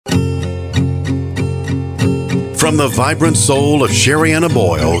From the vibrant soul of Sherianna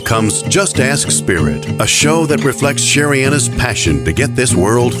Boyle comes Just Ask Spirit, a show that reflects Sherianna's passion to get this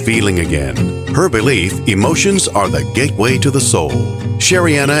world feeling again. Her belief, emotions are the gateway to the soul.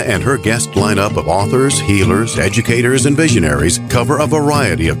 Sherianna and her guest lineup of authors, healers, educators, and visionaries cover a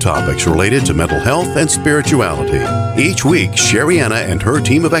variety of topics related to mental health and spirituality. Each week, Sherianna and her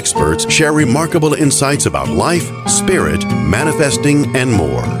team of experts share remarkable insights about life, spirit, manifesting, and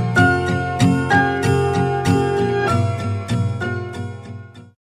more.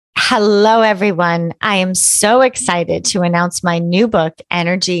 Hello, everyone. I am so excited to announce my new book,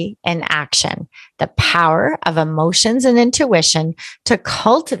 Energy in Action, the power of emotions and intuition to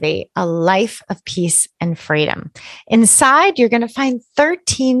cultivate a life of peace and freedom. Inside, you're going to find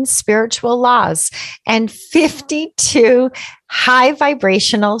 13 spiritual laws and 52 high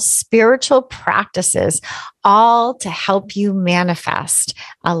vibrational spiritual practices, all to help you manifest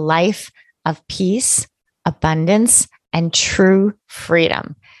a life of peace, abundance, and true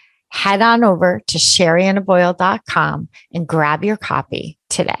freedom. Head on over to sheriannaboyle.com and grab your copy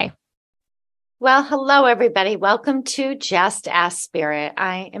today. Well, hello, everybody. Welcome to Just Ask Spirit.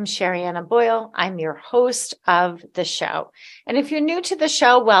 I am Sherianna Boyle. I'm your host of the show. And if you're new to the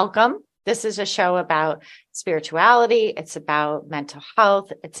show, welcome. This is a show about spirituality. It's about mental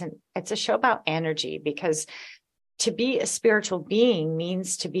health. It's a show about energy, because to be a spiritual being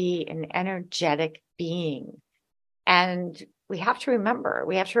means to be an energetic being. And we have to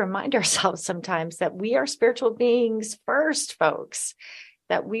remind ourselves sometimes that we are spiritual beings first, folks,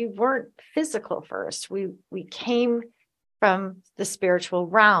 that we weren't physical first. We came from the spiritual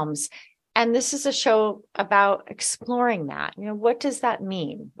realms. And this is a show about exploring that. What does that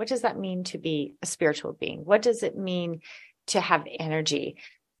mean? What does that mean to be a spiritual being? What does it mean to have energy?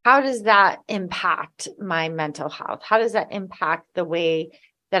 How does that impact my mental health? How does that impact the way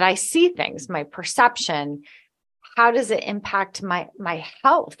that I see things, my perception? How does it impact my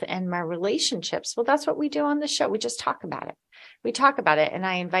health and my relationships? Well, that's what we do on the show. We just talk about it. We talk about it. And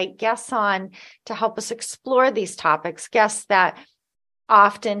I invite guests on to help us explore these topics, guests that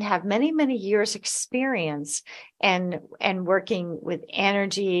often have many, many years experience and working with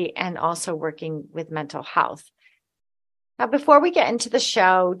energy and also working with mental health. Now, before we get into the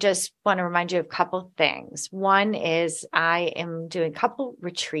show, just want to remind you of a couple things. One is I am doing a couple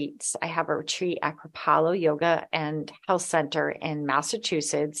retreats. I have a retreat at Kripalu Yoga and Health Center in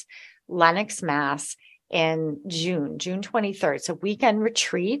Massachusetts, Lenox, Mass, in June 23rd. It's a weekend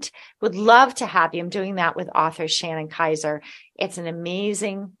retreat. Would love to have you. I'm doing that with author Shannon Kaiser. It's an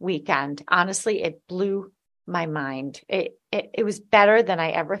amazing weekend. Honestly, it blew my mind. It was better than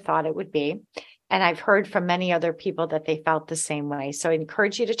I ever thought it would be. And I've heard from many other people that they felt the same way. So I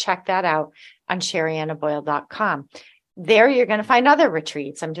encourage you to check that out on sheriannaboyle.com. There you're going to find other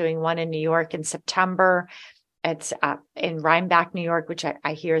retreats. I'm doing one in New York in September. It's in Rhinebeck, New York, which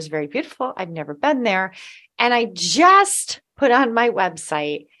I hear is very beautiful. I've never been there. And I just put on my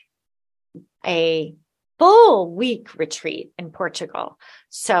website a full week retreat in Portugal.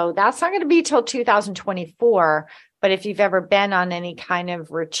 So that's not going to be till 2024. But if you've ever been on any kind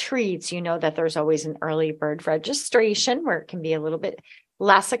of retreats, you know that there's always an early bird registration where it can be a little bit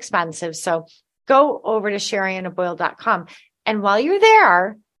less expensive. So go over to sheriannaboyle.com. And while you're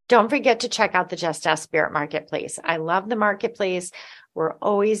there, don't forget to check out the Just Ask Spirit Marketplace. I love the marketplace. We're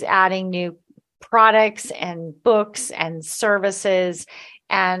always adding new products and books and services.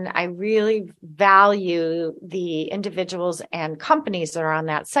 And I really value the individuals and companies that are on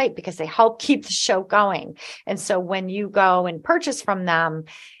that site because they help keep the show going. And so when you go and purchase from them,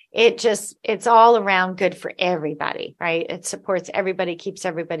 it's all around good for everybody, right? It supports everybody, keeps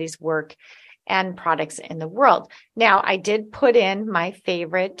everybody's work and products in the world. Now, I did put in my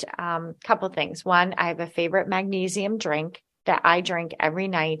favorite couple things. One, I have a favorite magnesium drink that I drink every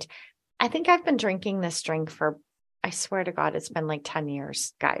night. I think I've been drinking this drink for, I swear to God, it's been like 10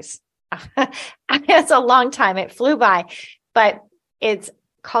 years, guys. It's a long time. It flew by, but it's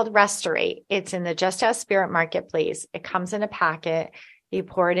called Restorate. It's in the Just Ask Spirit Marketplace. It comes in a packet. You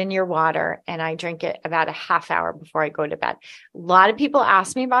pour it in your water, and I drink it about a half hour before I go to bed. A lot of people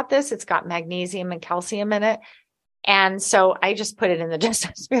ask me about this. It's got magnesium and calcium in it. And so I just put it in the Just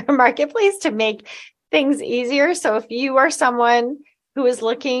Ask Spirit Marketplace to make things easier. So if you are someone who is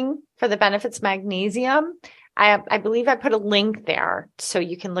looking for the benefits of magnesium, I believe I put a link there so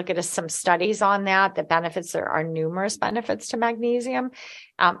you can look at some studies on that. The benefits, there are numerous benefits to magnesium.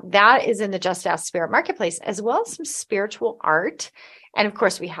 That is in the Just Ask Spirit Marketplace, as well as some spiritual art. And of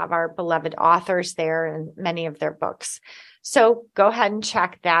course, we have our beloved authors there and many of their books. So go ahead and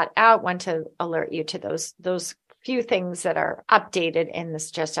check that out. Want to alert you to those few things that are updated in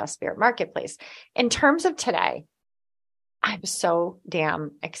this Just Ask Spirit marketplace. In terms of today, I'm so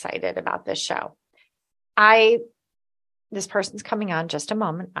damn excited about this show. This person's coming on just a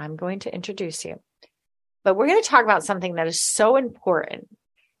moment. I'm going to introduce you. But we're going to talk about something that is so important.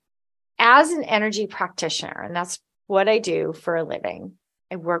 As an energy practitioner, and that's what I do for a living,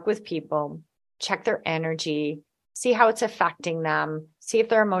 I work with people, check their energy, see how it's affecting them, see if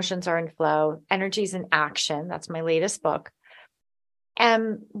their emotions are in flow. Energy's in action. That's my latest book.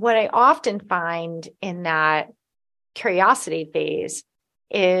 And what I often find in that curiosity phase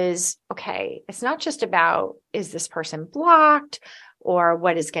is, okay, it's not just about, is this person blocked or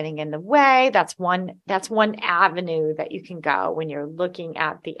what is getting in the way? That's one avenue that you can go when you're looking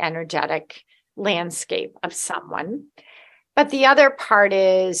at the energetic landscape of someone. But the other part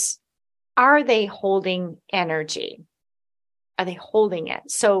is, are they holding energy? Are they holding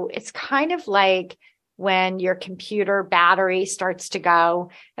it? So it's kind of like when your computer battery starts to go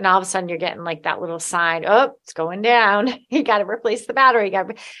and all of a sudden you're getting like that little sign, oh, it's going down. You got to replace the battery.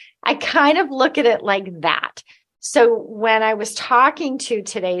 I kind of look at it like that. So when I was talking to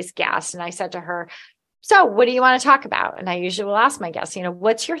today's guest and I said to her, so what do you want to talk about? And I usually will ask my guests,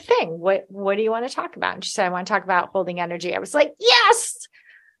 what's your thing? What do you want to talk about? And she said, I want to talk about holding energy. I was like, yes.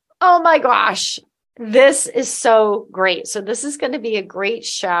 Oh my gosh. This is so great. So this is going to be a great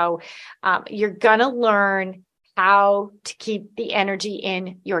show. You're going to learn how to keep the energy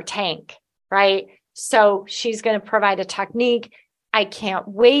in your tank, right? So she's going to provide a technique. I can't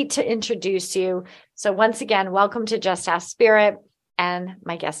wait to introduce you. So once again, welcome to Just Ask Spirit. And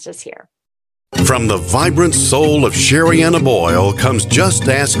my guest is here. From the vibrant soul of Sherriana Boyle comes Just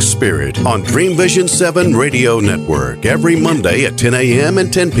Ask Spirit on Dream Vision 7 Radio Network every Monday at 10 a.m.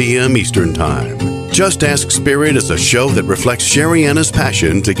 and 10 p.m. Eastern Time. Just Ask Spirit is a show that reflects Sherriana's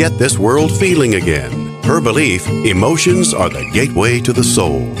passion to get this world feeling again. Her belief, emotions are the gateway to the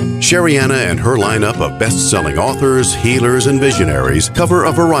soul. Sherriana and her lineup of best-selling authors, healers, and visionaries cover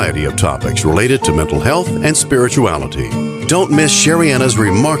a variety of topics related to mental health and spirituality. Don't miss Sherriana's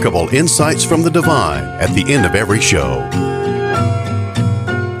remarkable insights from the divine at the end of every show.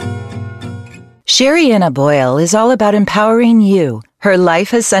 Sherriana Boyle is all about empowering you. Her life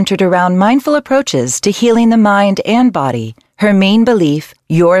has centered around mindful approaches to healing the mind and body. Her main belief,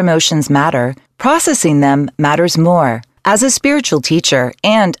 your emotions matter, processing them matters more. As a spiritual teacher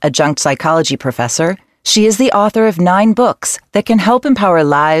and adjunct psychology professor, she is the author of 9 books that can help empower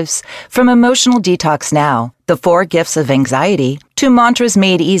lives, from Emotional Detox Now, The 4 Gifts of Anxiety, to Mantras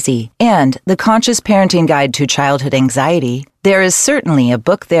Made Easy, and The Conscious Parenting Guide to Childhood Anxiety. There is certainly a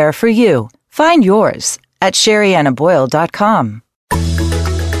book there for you. Find yours at sherrianaboyle.com.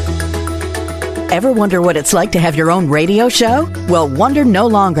 Ever wonder what it's like to have your own radio show? Well, wonder no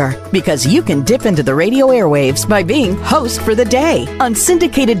longer, because you can dip into the radio airwaves by being host for the day on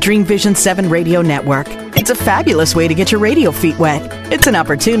syndicated Dream Vision 7 Radio Network. It's a fabulous way to get your radio feet wet. It's an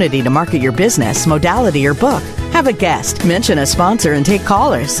opportunity to market your business, modality, or book. Have a guest, mention a sponsor, and take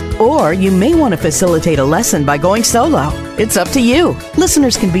callers. Or you may want to facilitate a lesson by going solo. It's up to you.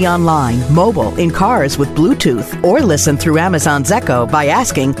 Listeners can be online, mobile, in cars with Bluetooth, or listen through Amazon's Echo by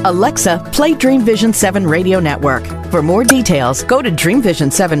asking, Alexa, play Dream Vision 7 Radio Network. For more details, go to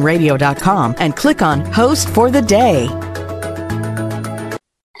dreamvision7radio.com and click on Host for the Day.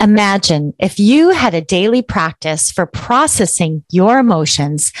 Imagine if you had a daily practice for processing your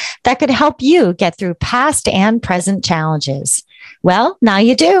emotions that could help you get through past and present challenges. Well, now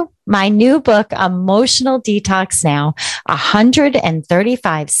you do. My new book, Emotional Detox Now,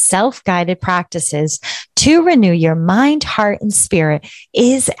 135 self-guided practices to renew your mind, heart, and spirit,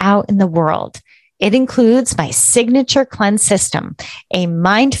 is out in the world. It includes my signature cleanse system, a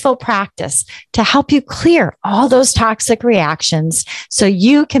mindful practice to help you clear all those toxic reactions so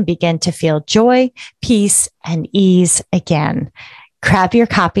you can begin to feel joy, peace, and ease again. Grab your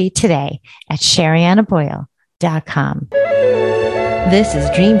copy today at sherrianaboyle.com. This is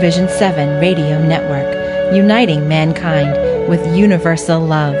Dream Vision 7 Radio Network, uniting mankind with universal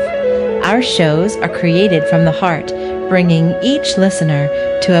love. Our shows are created from the heart, bringing each listener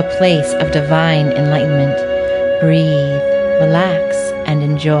to a place of divine enlightenment. Breathe, relax, and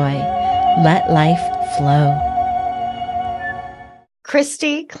enjoy. Let life flow.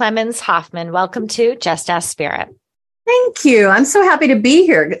 Christy Clemens Hoffman, welcome to Just Ask Spirit. Thank you. I'm so happy to be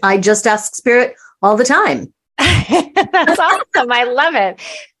here. I just ask Spirit all the time. That's awesome. I love it.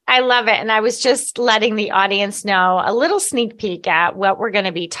 I love it. And I was just letting the audience know a little sneak peek at what we're going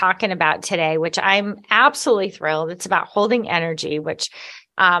to be talking about today, which I'm absolutely thrilled. It's about holding energy, which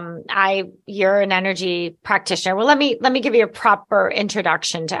You're an energy practitioner. Well, let me give you a proper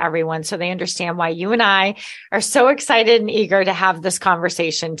introduction to everyone so they understand why you and I are so excited and eager to have this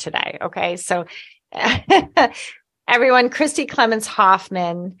conversation today. Okay. So everyone, Christy Clemens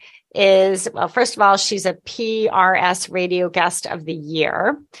Hoffman is, well, first of all, she's a PRS Radio Guest of the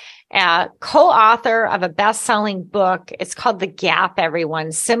Year. Co-author of a best-selling book. It's called The Gap,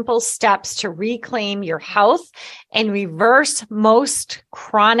 everyone. Simple Steps to Reclaim Your Health and Reverse Most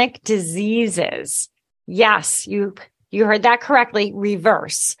Chronic Diseases. Yes, you heard that correctly.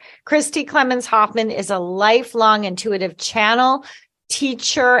 Reverse. Christy Clemens Hoffman is a lifelong intuitive channel,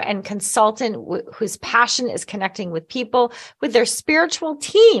 teacher, and consultant whose passion is connecting with people with their spiritual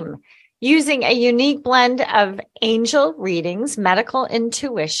team, using a unique blend of angel readings, medical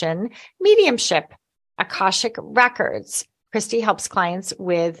intuition, mediumship, Akashic records. Christy helps clients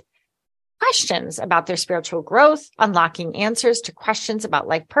with questions about their spiritual growth, unlocking answers to questions about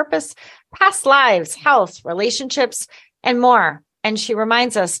life purpose, past lives, health, relationships, and more. And she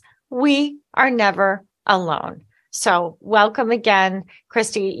reminds us we are never alone. So welcome again,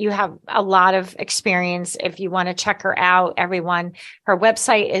 Christy. You have a lot of experience. If you want to check her out, everyone, her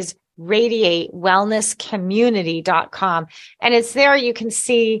website is radiatewellnesscommunity.com. And it's there you can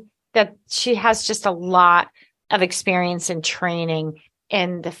see that she has just a lot of experience and training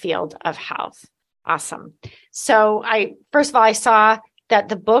in the field of health. Awesome. So first of all, I saw that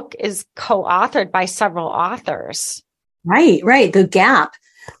the book is co-authored by several authors. Right. The Gap.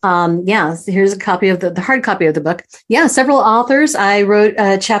 Here's a copy of the hard copy of the book. Yeah, several authors. I wrote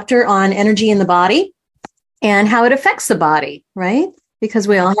a chapter on energy in the body and how it affects the body, right? Because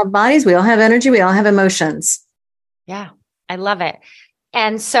we all have bodies, we all have energy, we all have emotions. Yeah, I love it.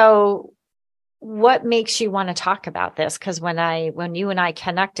 And so what makes you want to talk about this? Because when you and I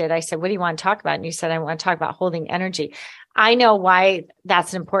connected, I said, what do you want to talk about? And you said, I want to talk about holding energy. I know why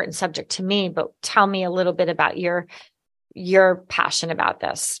that's an important subject to me, but tell me a little bit about your passion about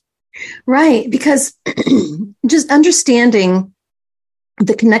this. Right. Because just understanding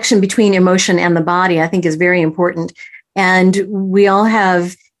the connection between emotion and the body, I think, is very important. And we all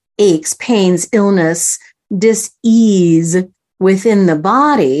have aches, pains, illness, dis-ease within the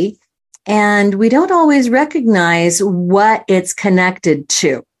body. And we don't always recognize what it's connected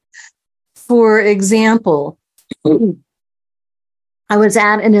to. For example, I was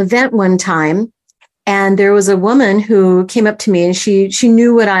at an event one time, and there was a woman who came up to me, and she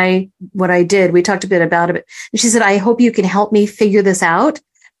knew what I did. We talked a bit about it. And she said, I hope you can help me figure this out.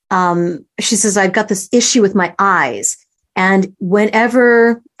 She says, I've got this issue with my eyes. And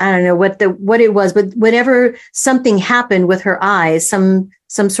whenever, I don't know what it was, but whenever something happened with her eyes, some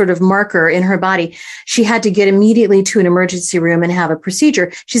sort of marker in her body, she had to get immediately to an emergency room and have a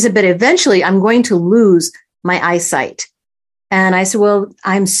procedure. She said, but eventually I'm going to lose my eyesight. And I said, well,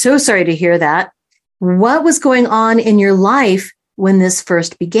 I'm so sorry to hear that. What was going on in your life when this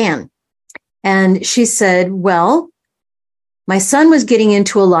first began? And she said, well, my son was getting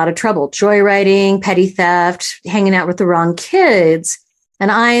into a lot of trouble, joyriding, petty theft, hanging out with the wrong kids.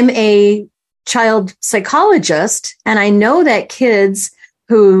 And I'm a child psychologist, and I know that kids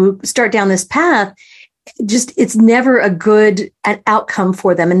who start down this path, it's never a good outcome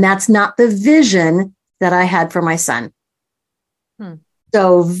for them. And that's not the vision that I had for my son.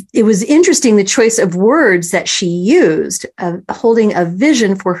 So it was interesting, the choice of words that she used, holding a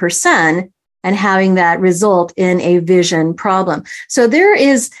vision for her son and having that result in a vision problem. So there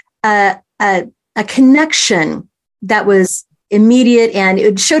is a connection that was immediate, and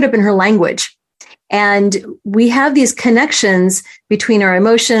it showed up in her language. And we have these connections between our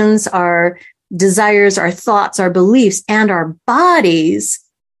emotions, our desires, our thoughts, our beliefs, and our bodies.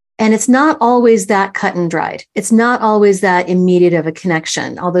 And it's not always that cut and dried. It's not always that immediate of a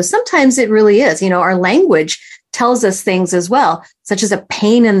connection, although sometimes it really is. Our language tells us things as well, such as a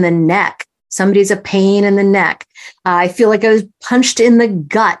pain in the neck. Somebody's a pain in the neck. I feel like I was punched in the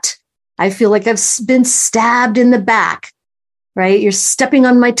gut. I feel like I've been stabbed in the back, right? You're stepping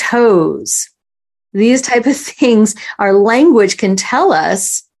on my toes. These type of things, our language can tell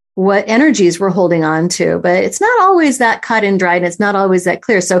us what energies we're holding on to, but it's not always that cut and dried, and it's not always that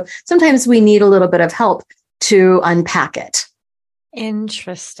clear. So sometimes we need a little bit of help to unpack it.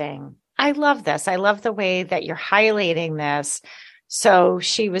 Interesting. I love this. I love the way that you're highlighting this. So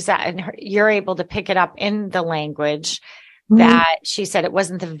she was and you're able to pick it up in the language that she said it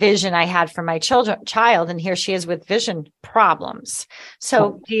wasn't the vision I had for my child. And here she is with vision problems.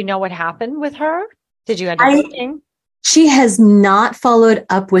 So do you know what happened with her? Did you end up looking? She has not followed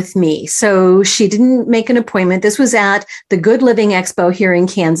up with me. So she didn't make an appointment. This was at the Good Living Expo here in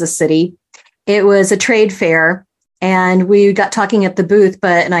Kansas City. It was a trade fair. And we got talking at the booth,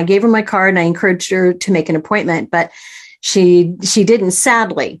 and I gave her my card and I encouraged her to make an appointment, but she didn't,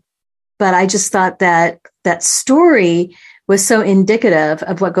 sadly. But I just thought that story was so indicative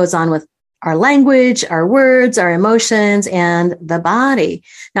of what goes on with our language, our words, our emotions, and the body.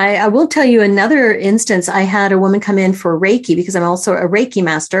 Now, I will tell you another instance. I had a woman come in for Reiki because I'm also a Reiki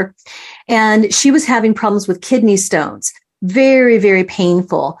master, and she was having problems with kidney stones. Very, very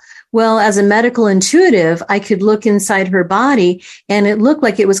painful. Well, as a medical intuitive, I could look inside her body and it looked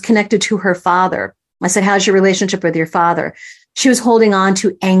like it was connected to her father. I said, how's your relationship with your father? She was holding on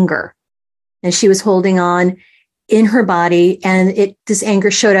to anger, and she was holding on in her body, and this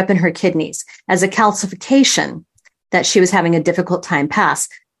anger showed up in her kidneys as a calcification that she was having a difficult time pass.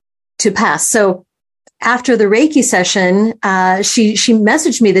 So after the Reiki session, she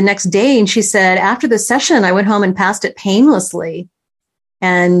messaged me the next day and she said, after the session, I went home and passed it painlessly.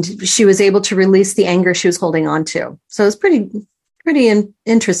 And she was able to release the anger she was holding on to. So it was pretty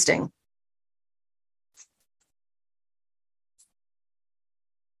interesting.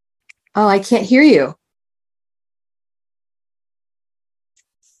 Oh, I can't hear you.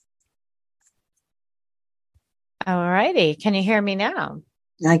 All righty. Can you hear me now?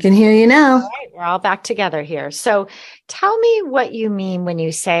 I can hear you now. All right. We're all back together here. So tell me what you mean when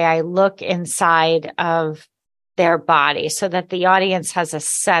you say I look inside of their body, so that the audience has a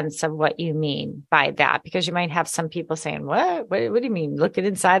sense of what you mean by that, because you might have some people saying, what do you mean looking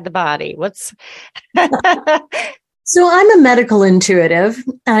inside the body? What's So I'm a medical intuitive.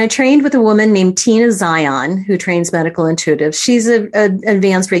 I trained with a woman named Tina Zion, who trains medical intuitives. She's an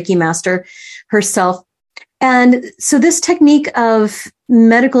advanced Reiki master herself. And so this technique of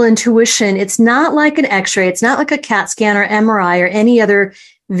medical intuition, it's not like an X-ray. It's not like a CAT scan or MRI or any other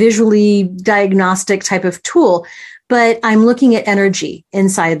visually diagnostic type of tool, but I'm looking at energy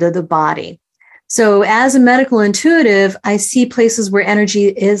inside the body. So as a medical intuitive, I see places where energy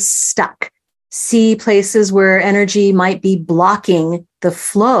is stuck, see places where energy might be blocking the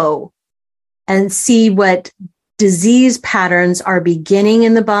flow, and see what disease patterns are beginning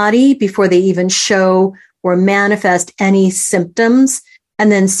in the body before they even show or manifest any symptoms,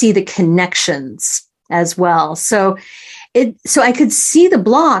 and then see the connections as well. So I could see the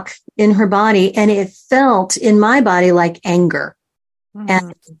block in her body, and it felt in my body like anger. Mm-hmm.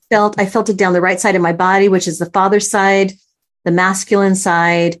 And I felt it down the right side of my body, which is the father side, the masculine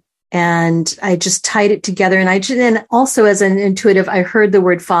side. And I just tied it together. And also as an intuitive, I heard the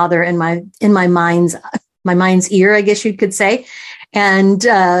word father in my mind's ear, I guess you could say. And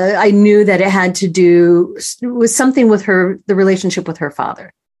I knew that it had to do with something with the relationship with her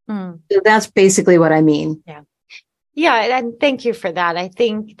father. Mm. So that's basically what I mean. Yeah. Yeah. And thank you for that. I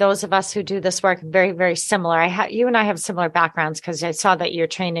think those of us who do this work are very, very similar. You and I have similar backgrounds, because I saw that you're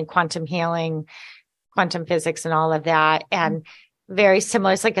trained in quantum healing, quantum physics, and all of that. And very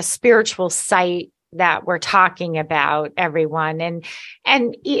similar. It's like a spiritual sight that we're talking about, everyone. And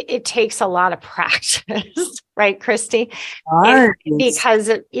it takes a lot of practice, right, Christy? Because,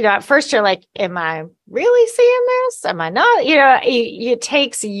 at first you're like, am I really seeing this? Am I not? It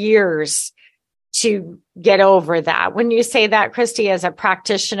takes years to get over that. When you say that, Christy, as a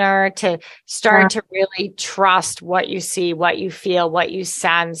practitioner, to start to really trust what you see, what you feel, what you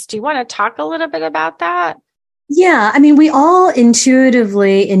sense. Do you want to talk a little bit about that? Yeah. I mean, we all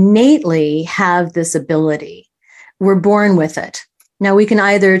intuitively, innately have this ability. We're born with it. Now, we can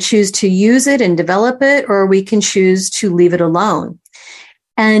either choose to use it and develop it, or we can choose to leave it alone.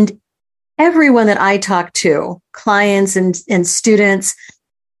 And everyone that I talk to, clients and students,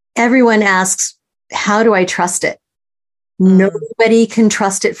 everyone asks, how do I trust it? Nobody can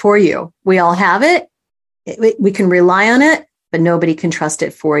trust it for you. We all have it. We can rely on it, but nobody can trust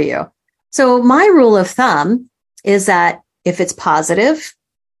it for you. So my rule of thumb is that if it's positive,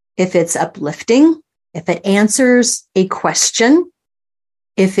 if it's uplifting, if it answers a question,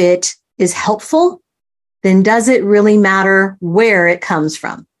 if it is helpful, then does it really matter where it comes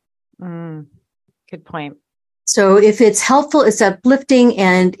from? Good point. So if it's helpful, it's uplifting,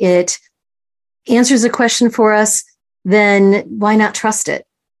 and it answers a question for us, then why not trust it?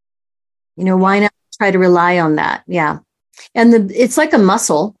 Why not try to rely on that? Yeah. And it's like a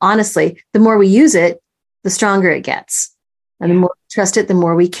muscle, honestly. The more we use it, the stronger it gets. And the more we trust it, the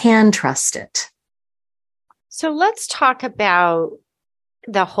more we can trust it. So let's talk about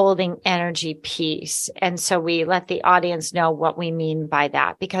the holding energy piece. And so we let the audience know what we mean by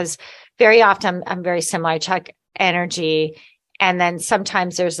that, because very often I'm very similar. I check energy, and then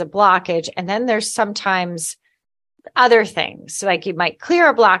sometimes there's a blockage, and then there's sometimes other things, like you might clear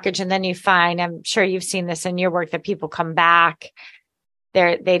a blockage, and then you find, I'm sure you've seen this in your work, that people come back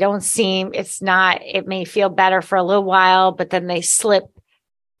They don't seem, it may feel better for a little while, but then they slip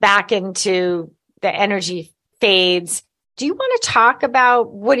back into the energy fades. Do you want to talk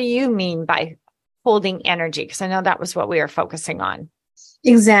about what do you mean by holding energy? Because I know that was what we were focusing on.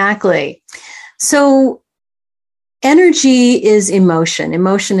 Exactly. So energy is emotion.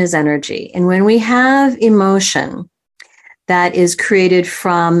 Emotion is energy. And when we have emotion that is created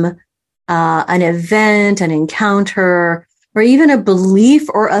from an event, an encounter, or even a belief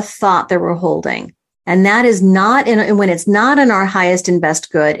or a thought that we're holding, and that is not when it's not in our highest and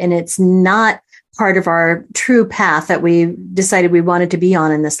best good, and it's not part of our true path that we decided we wanted to be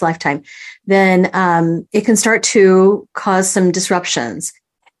on in this lifetime, then it can start to cause some disruptions.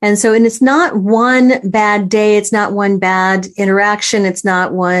 And so, and it's not one bad day. It's not one bad interaction. It's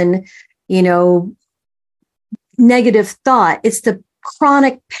not one, negative thought. It's the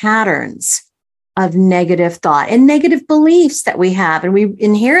chronic patterns of negative thought and negative beliefs that we have. And we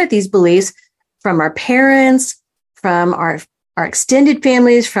inherit these beliefs from our parents, from our extended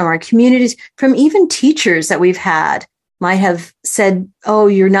families, from our communities, from even teachers that we've had might have said, oh,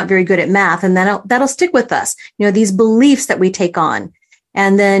 you're not very good at math. And that'll stick with us. These beliefs that we take on.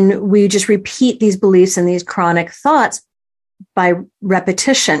 And then we just repeat these beliefs and these chronic thoughts by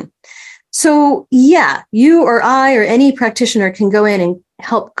repetition. So yeah, you or I or any practitioner can go in and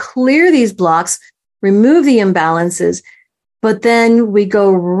help clear these blocks, remove the imbalances, but then we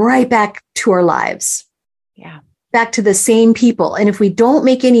go right back to our lives. Yeah. Back to the same people. And if we don't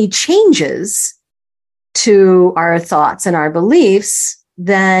make any changes to our thoughts and our beliefs,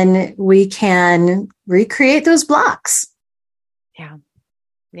 then we can recreate those blocks. Yeah.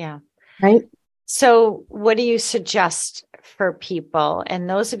 Yeah. Right. So what do you suggest for people? And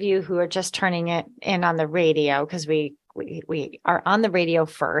those of you who are just turning it in on the radio, because we are on the radio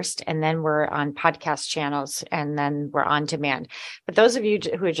first, and then we're on podcast channels, and then we're on demand. But those of you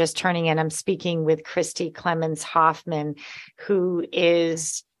who are just turning in, I'm speaking with Christy Clemens Hoffman, who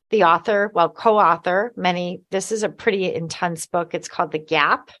is the author, co-author. This is a pretty intense book. It's called The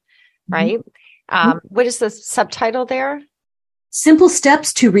Gap, right? Mm-hmm. What is the subtitle there? Simple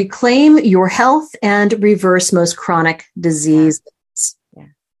Steps to Reclaim Your Health and Reverse Most Chronic Diseases. Yeah.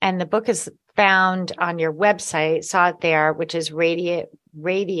 And the book is found on your website, saw it there, which is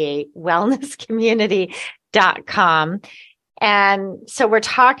radiatewellnesscommunity.com. And so we're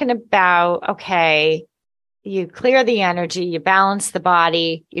talking about, okay, you clear the energy, you balance the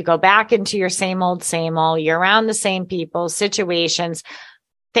body, you go back into your same old, you're around the same people, situations,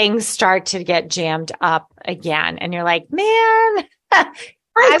 things start to get jammed up again. And you're like, man, I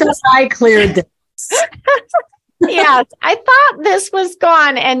thought I cleared this. Yes, I thought this was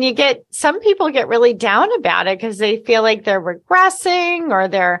gone. And some people get really down about it because they feel like they're regressing or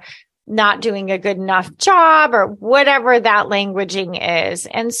they're not doing a good enough job or whatever that languaging is.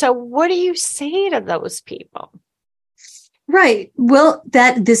 And so what do you say to those people? Right. Well,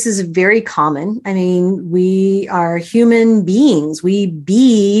 this is very common. I mean, we are human beings. We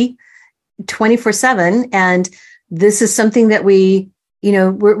be 24/7. And this is something that we're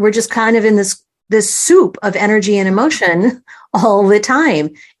just kind of in this soup of energy and emotion all the time.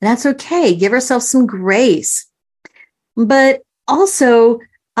 And that's okay. Give ourselves some grace. But also,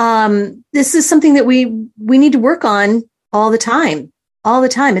 this is something that we need to work on all the time.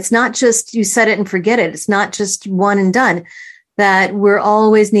 It's not just you set it and forget it. It's not just one and done, that we're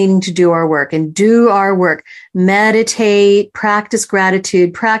always needing to do our work, meditate, practice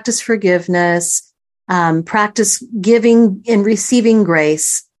gratitude, practice forgiveness, practice giving and receiving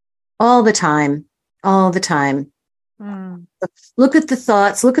grace all the time. Look at the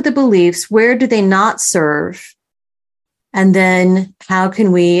thoughts, look at the beliefs. Where do they not serve? And then how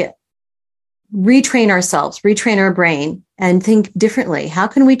can we retrain ourselves, retrain our brain and think differently? How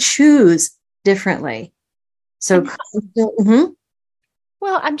can we choose differently? So,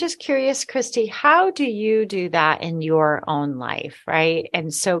 Well, I'm just curious, Christy, how do you do that in your own life, right?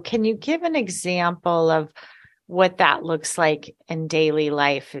 And so can you give an example of what that looks like in daily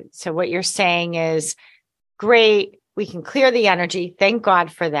life? So what you're saying is, great, we can clear the energy. Thank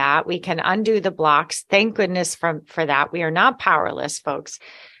God for that. We can undo the blocks. Thank goodness for that. We are not powerless, folks.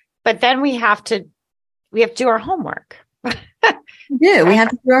 But then we have to do our homework. Yeah, we have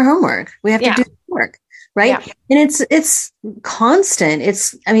to do our homework. We have to do the work, right? Yeah. And it's constant.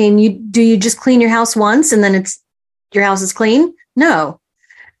 Do you just clean your house once and then your house is clean? No,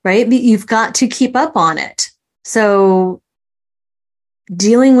 right? But you've got to keep up on it. So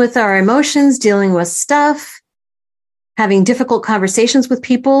dealing with our emotions, dealing with stuff, having difficult conversations with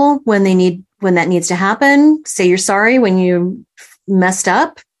people when that needs to happen. Say you're sorry when you messed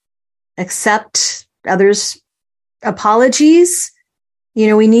up. Accept others' apologies.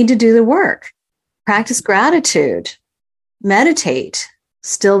 we need to do the work, practice gratitude, meditate,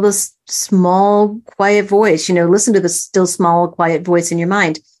 still the small, quiet voice, listen to the still, small, quiet voice in your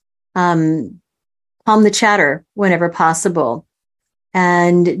mind. Calm the chatter whenever possible,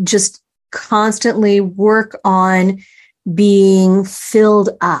 and just constantly work on being filled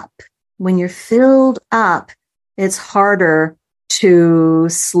up. When you're filled up, it's harder to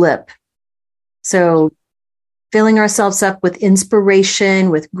slip. So filling ourselves up with inspiration,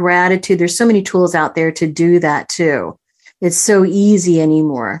 with gratitude. There's so many tools out there to do that too. It's so easy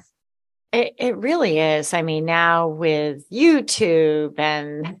anymore. It really is. I mean, now with YouTube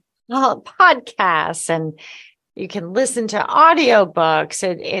and podcasts, and you can listen to audiobooks,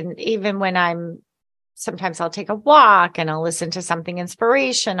 and even when sometimes I'll take a walk and I'll listen to something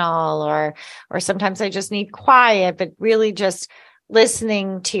inspirational, or sometimes I just need quiet, but really just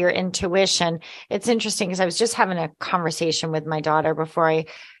listening to your intuition. It's interesting because I was just having a conversation with my daughter before I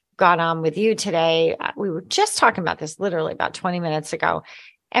got on with you today. We were just talking about this literally about 20 minutes ago.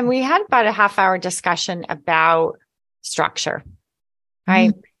 And we had about a half-hour discussion about structure,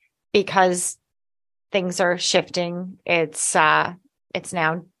 right? Mm-hmm. Because things are shifting. It's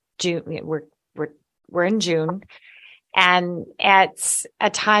now June. We're in June, and it's a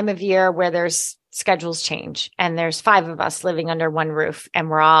time of year where there's schedules change, and there's 5 of us living under one roof, and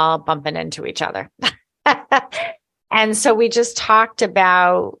we're all bumping into each other. And so we just talked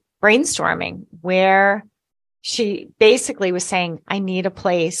about brainstorming, where she basically was saying, I need a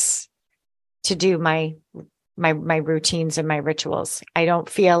place to do my routines and my rituals. I don't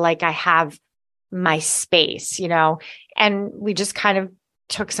feel like I have my space, and we just kind of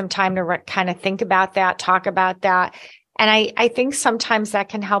took some time to kind of think about that, talk about that. And I think sometimes that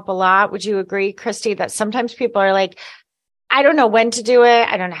can help a lot. Would you agree, Christy, that sometimes people are like, I don't know when to do it.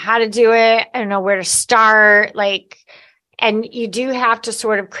 I don't know how to do it. I don't know where to start. And you do have to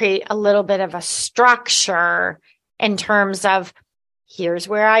sort of create a little bit of a structure in terms of, here's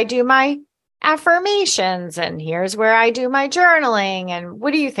where I do my affirmations, and here's where I do my journaling. And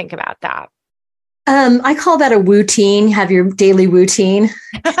what do you think about that? I call that a routine. Have your daily routine.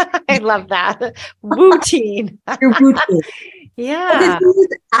 I love that. Routine. Your routine. Yeah.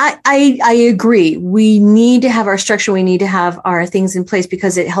 I agree. We need to have our structure. We need to have our things in place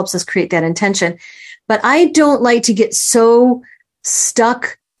because it helps us create that intention. But I don't like to get so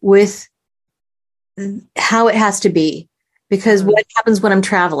stuck with how it has to be, because what happens when I'm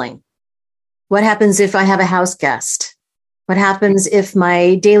traveling? What happens if I have a house guest? What happens if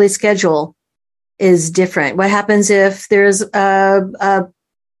my daily schedule is different? What happens if there's a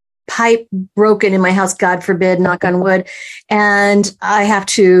pipe broken in my house, God forbid, knock on wood, and I have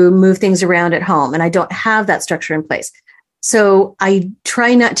to move things around at home and I don't have that structure in place? So I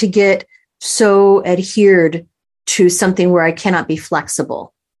try not to get so adhered to something where I cannot be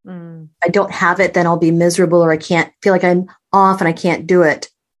flexible. I don't have it, then I'll be miserable, or I can't feel like I'm off and I can't do it.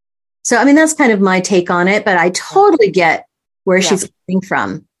 So, I mean, that's kind of my take on it, but I totally get where she's coming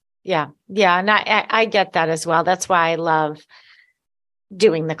from. Yeah. Yeah. And I get that as well. That's why I love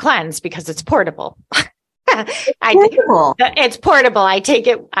doing the cleanse, because it's portable. It's portable. I take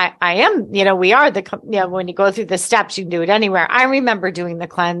it. I am, we are when you go through the steps, you can do it anywhere. I remember doing the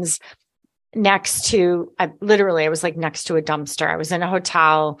cleanse next to, I was like next to a dumpster. I was in a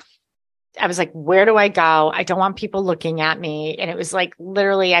hotel. I was like, where do I go? I don't want people looking at me. And it was like,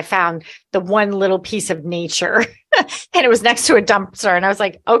 literally, I found the one little piece of nature and it was next to a dumpster. And I was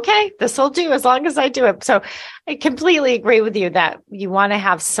like, okay, this will do as long as I do it. So I completely agree with you that you want to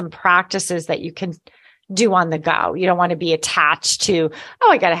have some practices that you can do on the go. You don't want to be attached to,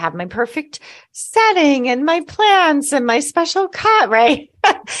 I got to have my perfect setting and my plants and my special cut, right?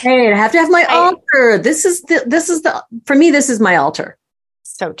 Hey, I have to have my altar. For me, this is my altar.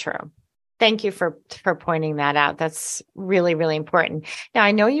 So true. Thank you for pointing that out. That's really, really important. Now,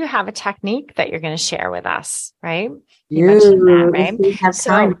 I know you have a technique that you're going to share with us, right? You mentioned that, right? We have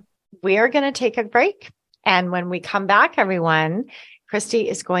time. So we are going to take a break. And when we come back, everyone, Christy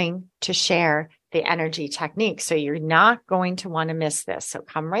is going to share the energy technique. So you're not going to want to miss this. So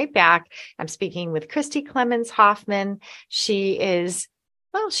come right back. I'm speaking with Christy Clemens Hoffman. She's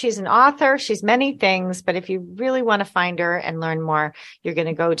an author. She's many things, but if you really want to find her and learn more, you're going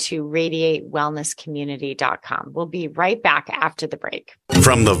to go to radiatewellnesscommunity.com. We'll be right back after the break.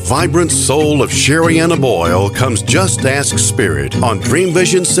 From the vibrant soul of Sherrianna Boyle comes Just Ask Spirit on Dream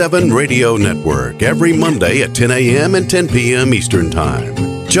Vision 7 Radio Network every Monday at 10 a.m. and 10 p.m. Eastern Time.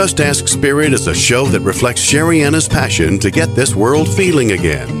 Just Ask Spirit is a show that reflects Sherrianna's passion to get this world feeling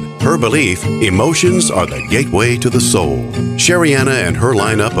again. Her belief, emotions are the gateway to the soul. Sherianna and her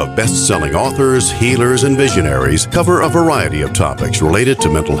lineup of best-selling authors, healers, and visionaries cover a variety of topics related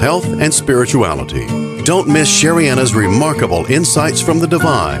to mental health and spirituality. Don't miss Sherianna's remarkable insights from the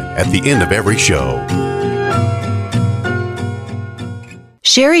divine at the end of every show.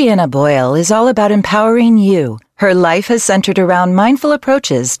 Sherianna Boyle is all about empowering you. Her life has centered around mindful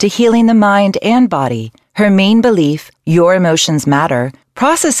approaches to healing the mind and body. Her main belief, your emotions matter,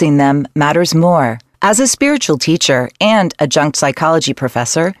 processing them matters more. As a spiritual teacher and adjunct psychology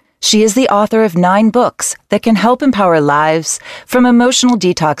professor, she is the author of 9 books that can help empower lives, from Emotional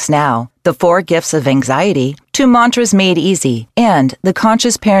Detox Now, The 4 Gifts of Anxiety, to Mantras Made Easy, and The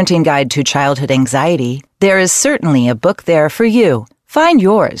Conscious Parenting Guide to Childhood Anxiety. There is certainly a book there for you. Find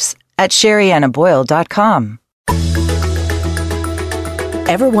yours at SheriannaBoyle.com.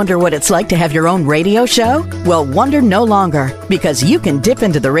 Ever wonder what it's like to have your own radio show? Well, wonder no longer, because you can dip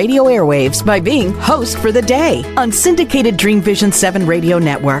into the radio airwaves by being host for the day on syndicated Dream Vision 7 radio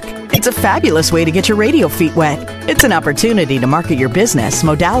network. It's a fabulous way to get your radio feet wet. It's an opportunity to market your business,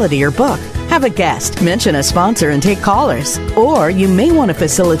 modality, or book. Have a guest, mention a sponsor, and take callers. Or you may want to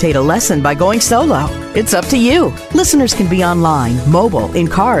facilitate a lesson by going solo. It's up to you. Listeners can be online, mobile, in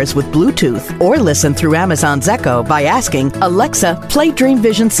cars with Bluetooth, or listen through Amazon's Echo by asking, Alexa, play Dream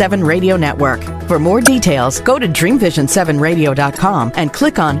Vision 7 Radio Network. For more details, go to dreamvision7radio.com and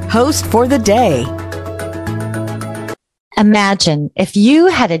click on Host for the Day. Imagine if you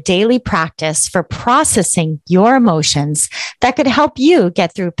had a daily practice for processing your emotions that could help you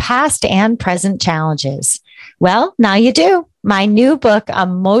get through past and present challenges. Well, now you do. My new book,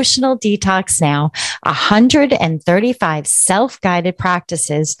 Emotional Detox Now, 135 self-guided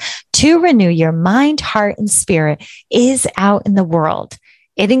practices to renew your mind, heart, and spirit, is out in the world.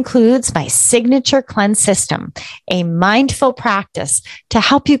 It includes my signature cleanse system, a mindful practice to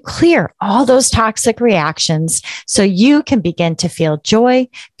help you clear all those toxic reactions so you can begin to feel joy,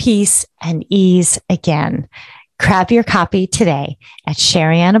 peace, and ease again. Grab your copy today at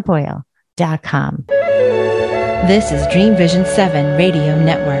SheriannaBoyle.com. This is Dream Vision 7 Radio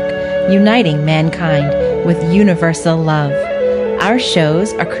Network, uniting mankind with universal love. Our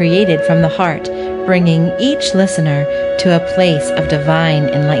shows are created from the heart, bringing each listener to a place of divine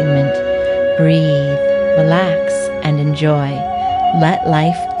enlightenment. Breathe, relax, and enjoy. Let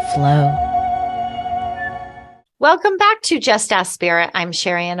life flow. Welcome back to Just Ask Spirit. I'm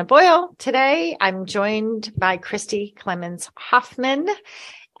Sherianna Boyle. Today, I'm joined by Christy Clemens Hoffman,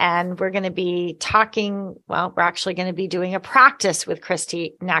 and we're going to be talking, we're actually going to be doing a practice with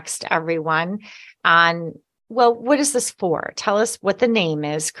Christy next, everyone, on what is this for? Tell us what the name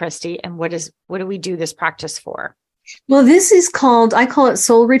is, Christy, and what do we do this practice for? Well, this is I call it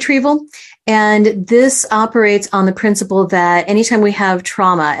soul retrieval. And this operates on the principle that anytime we have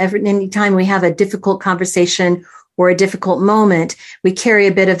trauma, anytime we have a difficult conversation or a difficult moment, we carry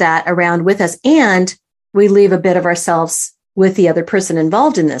a bit of that around with us, and we leave a bit of ourselves with the other person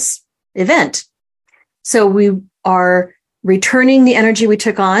involved in this event. So we are returning the energy we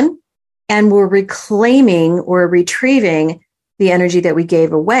took on, and we're reclaiming or retrieving the energy that we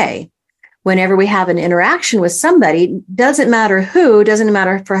gave away. Whenever we have an interaction with somebody, doesn't matter who, doesn't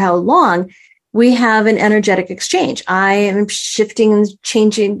matter for how long, we have an energetic exchange. I am shifting and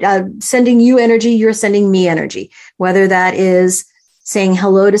changing, sending you energy, you're sending me energy, whether that is saying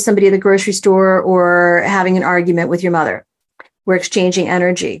hello to somebody at the grocery store or having an argument with your mother. We're exchanging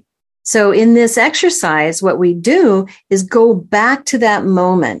energy. So in this exercise, what we do is go back to that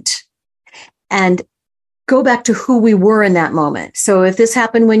moment and go back to who we were in that moment. So if this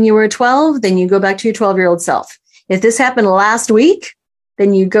happened when you were 12, then you go back to your 12-year-old self. If this happened last week,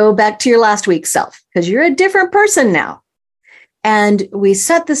 then you go back to your last week's self, because you're a different person now. And we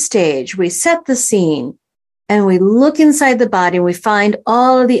set the stage, we set the scene, and we look inside the body and we find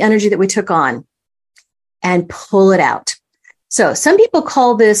all of the energy that we took on and pull it out. So some people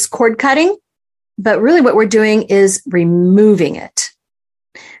call this cord cutting, but really what we're doing is removing it.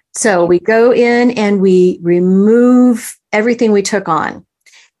 So we go in and we remove everything we took on.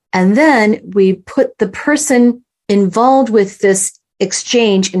 And then we put the person involved with this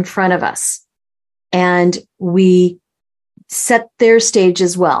exchange in front of us. And we set their stage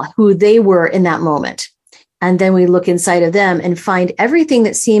as well, who they were in that moment. And then we look inside of them and find everything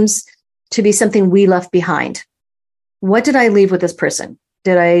that seems to be something we left behind. What did I leave with this person?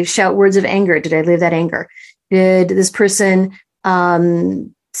 Did I shout words of anger? Did I leave that anger? Did this person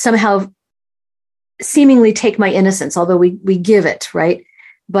somehow seemingly take my innocence, although we give it, right?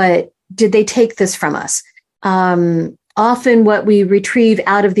 But did they take this from us? Often what we retrieve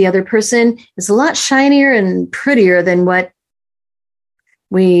out of the other person is a lot shinier and prettier than what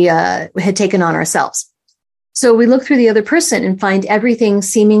we had taken on ourselves. So we look through the other person and find everything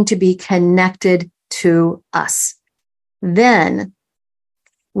seeming to be connected to us. Then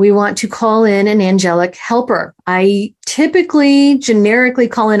we want to call in an angelic helper. I typically generically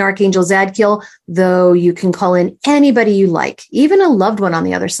call in Archangel Zadkiel, though you can call in anybody you like, even a loved one on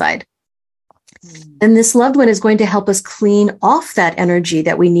the other side. And this loved one is going to help us clean off that energy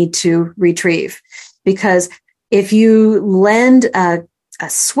that we need to retrieve. Because if you lend a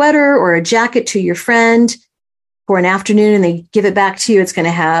sweater or a jacket to your friend for an afternoon and they give it back to you, it's going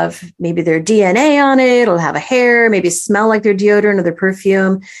to have maybe their DNA on it. It'll have a hair, maybe smell like their deodorant or their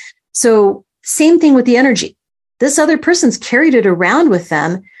perfume. So same thing with the energy. This other person's carried it around with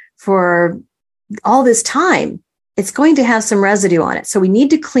them for all this time. It's going to have some residue on it. So we need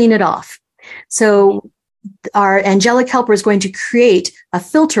to clean it off. So our angelic helper is going to create a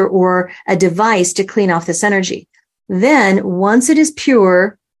filter or a device to clean off this energy. Then once it is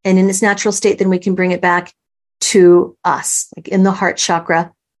pure and in its natural state, then we can bring it back to us, like in the heart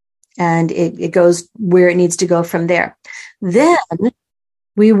chakra, and it goes where it needs to go from there. Then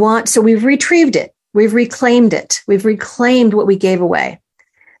so we've retrieved it. We've reclaimed it. We've reclaimed what we gave away.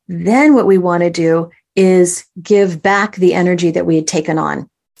 Then what we want to do is give back the energy that we had taken on.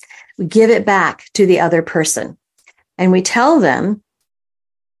 We give it back to the other person and we tell them,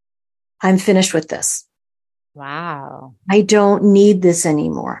 I'm finished with this. Wow. I don't need this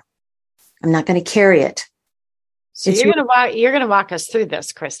anymore. I'm not going to carry it. So you're going to walk us through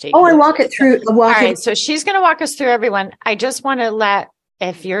this, Christy. Oh, I walk it through. All right. So she's going to walk us through, everyone. I just want to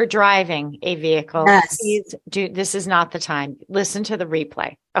if you're driving a vehicle, yes. Please this is not the time. Listen to the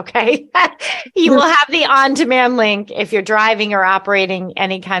replay. Okay. You will have the on-demand link if you're driving or operating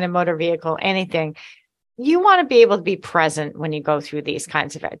any kind of motor vehicle, anything. You want to be able to be present when you go through these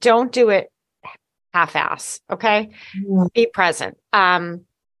kinds of it. Don't do it half-ass. Okay. Mm-hmm. Be present.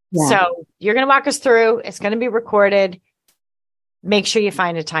 Yeah. So you're going to walk us through. It's going to be recorded. Make sure you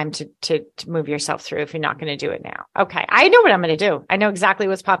find a time to move yourself through if you're not going to do it now. Okay. I know what I'm going to do. I know exactly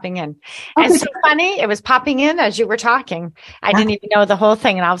what's popping in. Okay. And it's so funny. It was popping in as you were talking. I didn't even know the whole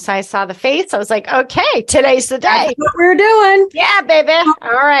thing. And also I saw the face. I was like, okay, today's the day. That's what we're doing. Yeah, baby.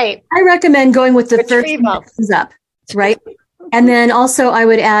 All right. I recommend going with the first thing that comes up, right? And then also I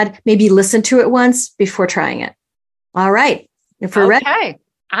would add, maybe listen to it once before trying it. All right. If we're ready. Okay.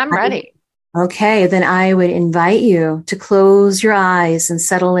 I'm ready. Okay, then I would invite you to close your eyes and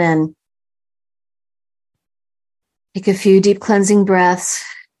settle in. Take a few deep cleansing breaths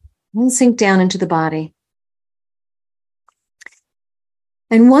and sink down into the body.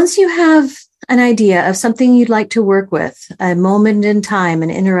 And once you have an idea of something you'd like to work with, a moment in time, an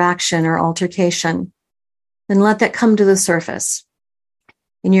interaction or altercation, then let that come to the surface.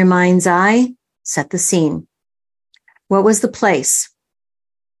 In your mind's eye, set the scene. What was the place?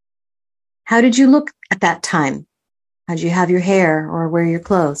 How did you look at that time? How did you have your hair or wear your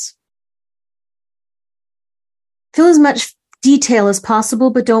clothes? Fill as much detail as possible,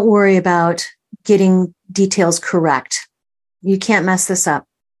 but don't worry about getting details correct. You can't mess this up.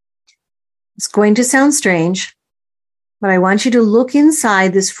 It's going to sound strange, but I want you to look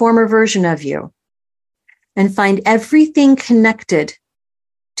inside this former version of you and find everything connected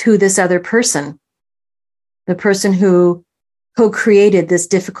to this other person, the person who co-created this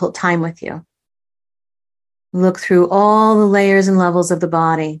difficult time with you. Look through all the layers and levels of the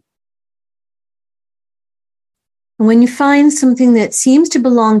body. And when you find something that seems to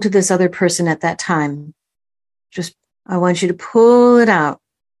belong to this other person at that time, I want you to pull it out,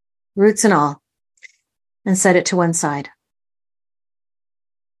 roots and all, and set it to one side.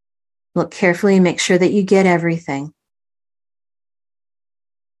 Look carefully and make sure that you get everything.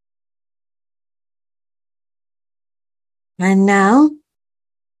 And now,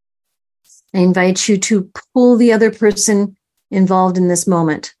 I invite you to pull the other person involved in this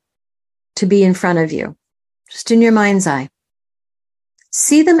moment to be in front of you, just in your mind's eye.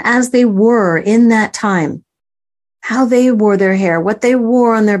 See them as they were in that time, how they wore their hair, what they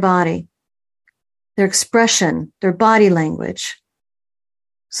wore on their body, their expression, their body language.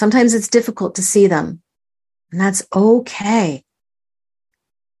 Sometimes it's difficult to see them, and that's okay.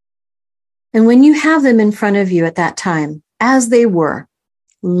 And when you have them in front of you at that time, as they were,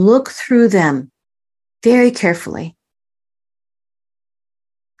 look through them very carefully.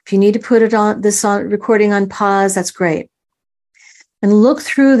 If you need to put this recording on pause, that's great. And look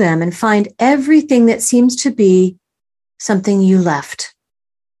through them and find everything that seems to be something you left.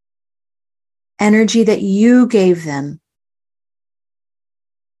 Energy that you gave them.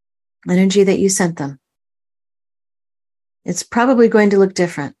 Energy that you sent them. It's probably going to look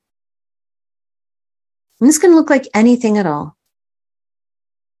different. And this can look like anything at all.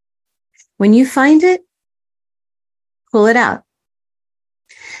 When you find it, pull it out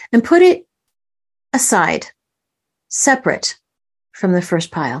and put it aside, separate from the first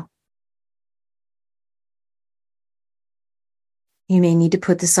pile. You may need to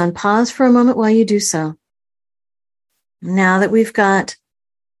put this on pause for a moment while you do so. Now that we've got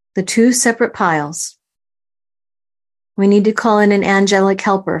the two separate piles, we need to call in an angelic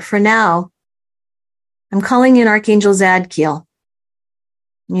helper. For now, I'm calling in Archangel Zadkiel.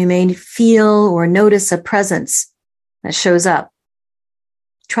 You may feel or notice a presence that shows up.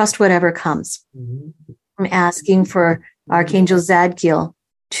 Trust whatever comes. I'm asking for Archangel Zadkiel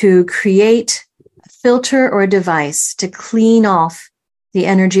to create a filter or a device to clean off the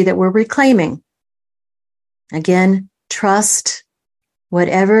energy that we're reclaiming. Again, trust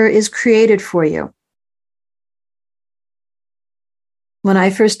whatever is created for you. When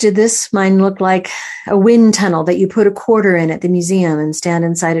I first did this, mine looked like a wind tunnel that you put a quarter in at the museum and stand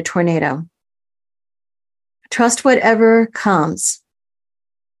inside a tornado. Trust whatever comes.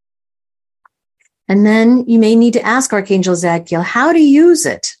 And then you may need to ask Archangel Zadkiel how to use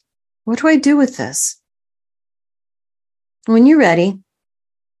it. What do I do with this? When you're ready,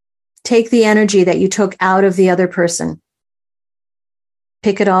 take the energy that you took out of the other person.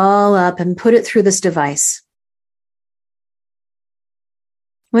 Pick it all up and put it through this device.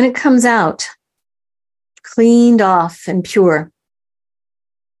 When it comes out, cleaned off and pure,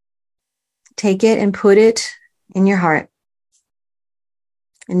 take it and put it in your heart.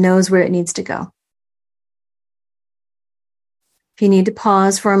 It knows where it needs to go. If you need to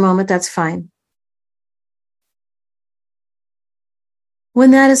pause for a moment, that's fine.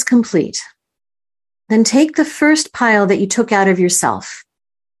 When that is complete, then take the first pile that you took out of yourself.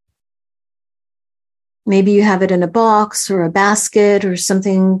 Maybe you have it in a box or a basket or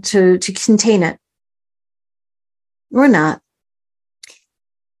something to contain it. Or not.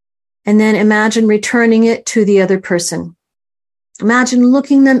 And then imagine returning it to the other person. Imagine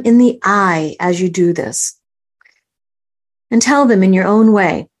looking them in the eye as you do this. And tell them in your own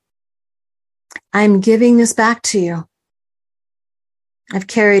way, I'm giving this back to you. I've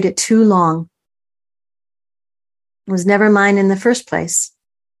carried it too long. It was never mine in the first place.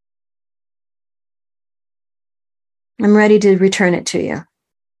 I'm ready to return it to you.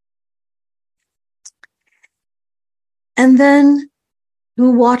 And then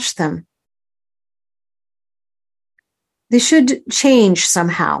we'll watch them. They should change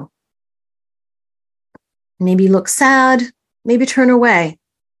somehow. Maybe look sad, maybe turn away,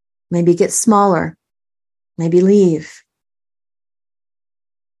 maybe get smaller, maybe leave.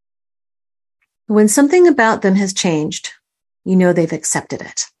 When something about them has changed, you know they've accepted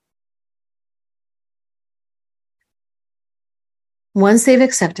it. Once they've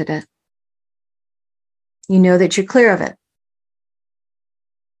accepted it, you know that you're clear of it.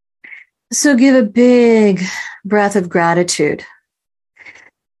 So give a big breath of gratitude.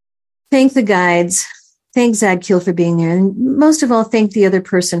 Thank the guides. Thank Zadkiel for being there. And most of all, thank the other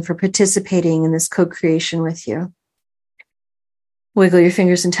person for participating in this co-creation with you. Wiggle your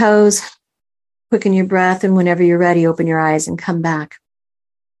fingers and toes. Quicken your breath. And whenever you're ready, open your eyes and come back.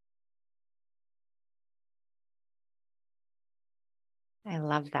 I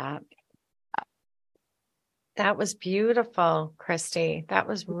love that. That was beautiful, Christy. That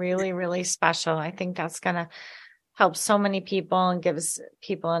was really, really special. I think that's going to help so many people and gives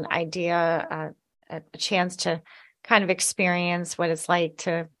people an idea, a chance to kind of experience what it's like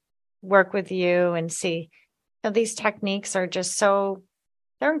to work with you and see. These techniques are just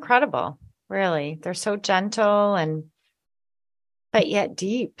they're incredible, really. They're so gentle but yet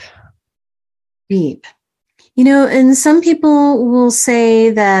deep. Deep. And some people will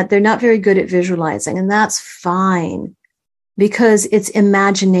say that they're not very good at visualizing, and that's fine because it's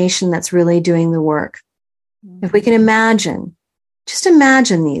imagination that's really doing the work. Mm-hmm. If we can just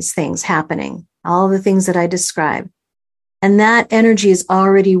imagine these things happening, all the things that I described, and that energy is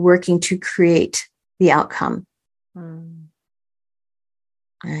already working to create the outcome. Mm.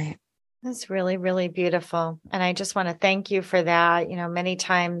 Right. That's really, really beautiful. And I just want to thank you for that. Many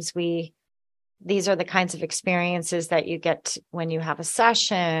times these are the kinds of experiences that you get when you have a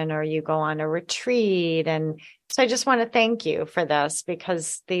session or you go on a retreat. And so I just want to thank you for this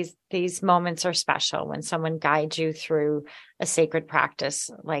because these moments are special when someone guides you through a sacred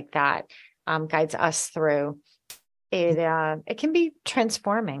practice like that, guides us through it. It can be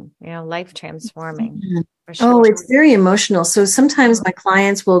transforming, life transforming. For sure. Oh, it's very emotional. So sometimes my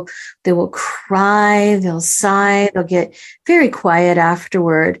clients will cry, they'll sigh, they'll get very quiet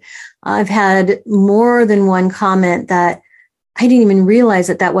afterward. I've had more than one comment that I didn't even realize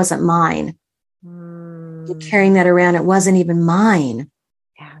that wasn't mine. Carrying that around, it wasn't even mine.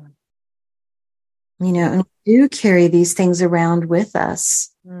 Yeah. And we do carry these things around with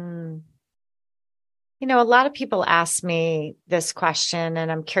us. Mm. A lot of people ask me this question,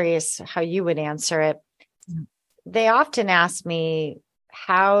 and I'm curious how you would answer it. They often ask me,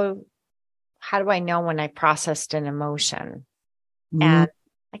 how do I know when I processed an emotion? And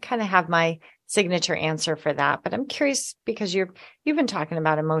I kind of have my signature answer for that, but I'm curious, because you've been talking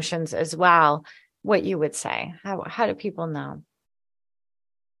about emotions as well, what you would say. How do people know?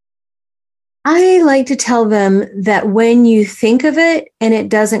 I like to tell them that when you think of it and it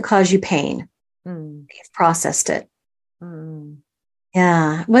doesn't cause you pain, you've processed it.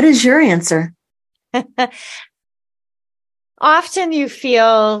 Yeah. What is your answer? Often you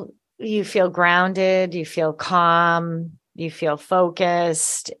feel grounded, you feel calm, you feel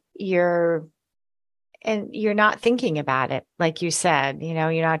focused, you're not thinking about it. Like you said, you're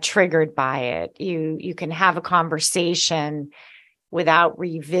not triggered by it. You can have a conversation without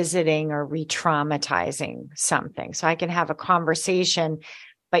revisiting or re-traumatizing something. So I can have a conversation,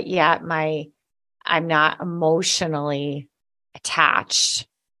 but yet I'm not emotionally attached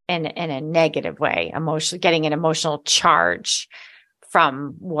in a negative way, getting an emotional charge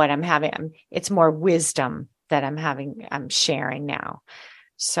from what I'm having. It's more wisdom that I'm sharing now.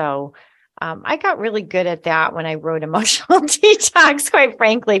 So I got really good at that when I wrote Emotional Detox, quite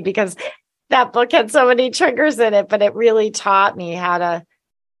frankly, because that book had so many triggers in it, but it really taught me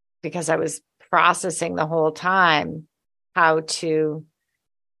because I was processing the whole time, how to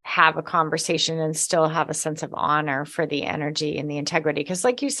have a conversation and still have a sense of honor for the energy and the integrity. Because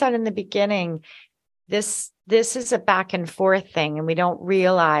like you said in the beginning, this is a back and forth thing, and we don't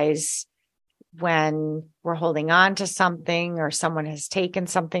realize when we're holding on to something or someone has taken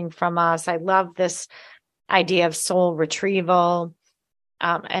something from us. I love this idea of soul retrieval,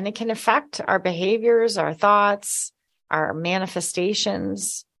 and it can affect our behaviors, our thoughts, our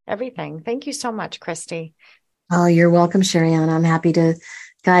manifestations, everything. Thank you so much, Christy. Oh, you're welcome, Sherianna. I'm happy to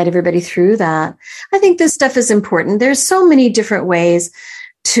guide everybody through that. I think this stuff is important. There's so many different ways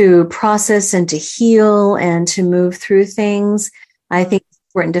to process and to heal and to move through things. I think it's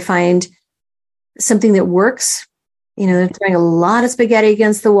important to find something that works. Throwing a lot of spaghetti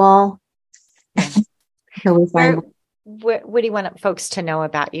against the wall. So we find. What do you want folks to know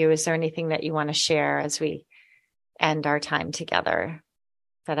about you? Is there anything that you want to share as we end our time together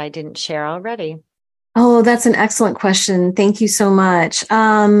that I didn't share already? Oh, that's an excellent question. Thank you so much.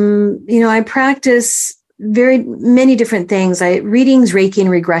 I practice very many different things. Readings, Reiki,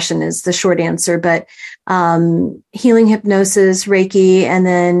 and regression is the short answer, but healing, hypnosis, Reiki,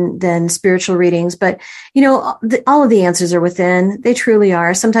 and then spiritual readings. But all of the answers are within. They truly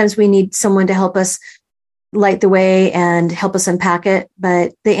are. Sometimes we need someone to help us light the way and help us unpack it,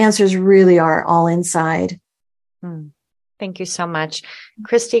 but the answers really are all inside. Thank you so much.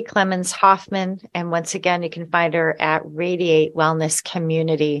 Christy Clemens Hoffman. And once again, you can find her at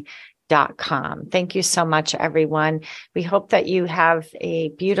radiatewellnesscommunity.com. Thank you so much, everyone. We hope that you have a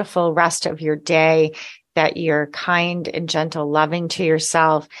beautiful rest of your day, that you're kind and gentle, loving to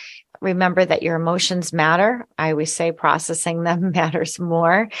yourself. Remember that your emotions matter. I always say processing them matters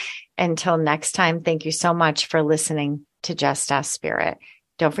more. Until next time, thank you so much for listening to Just Ask Spirit.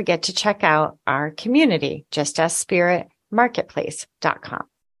 Don't forget to check out our community, Just Ask Spirit marketplace.com.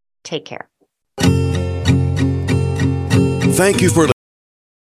 Take care. Thank you for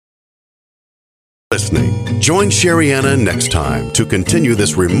listening. Join Sherianna next time to continue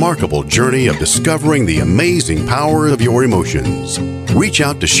this remarkable journey of discovering the amazing power of your emotions. Reach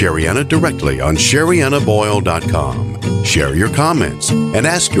out to Sherianna directly on SheriannaBoyle.com. Share your comments and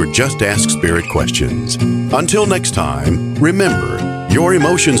ask your Just Ask Spirit questions. Until next time, remember, your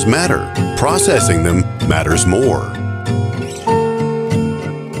emotions matter. Processing them matters more.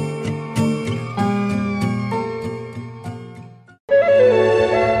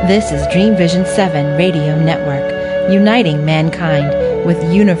 This is Dream Vision 7 Radio Network, uniting mankind with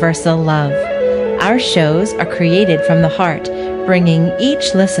universal love. Our shows are created from the heart, bringing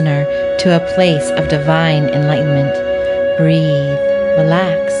each listener to a place of divine enlightenment. Breathe,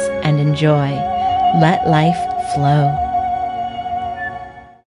 relax, and enjoy. Let life flow.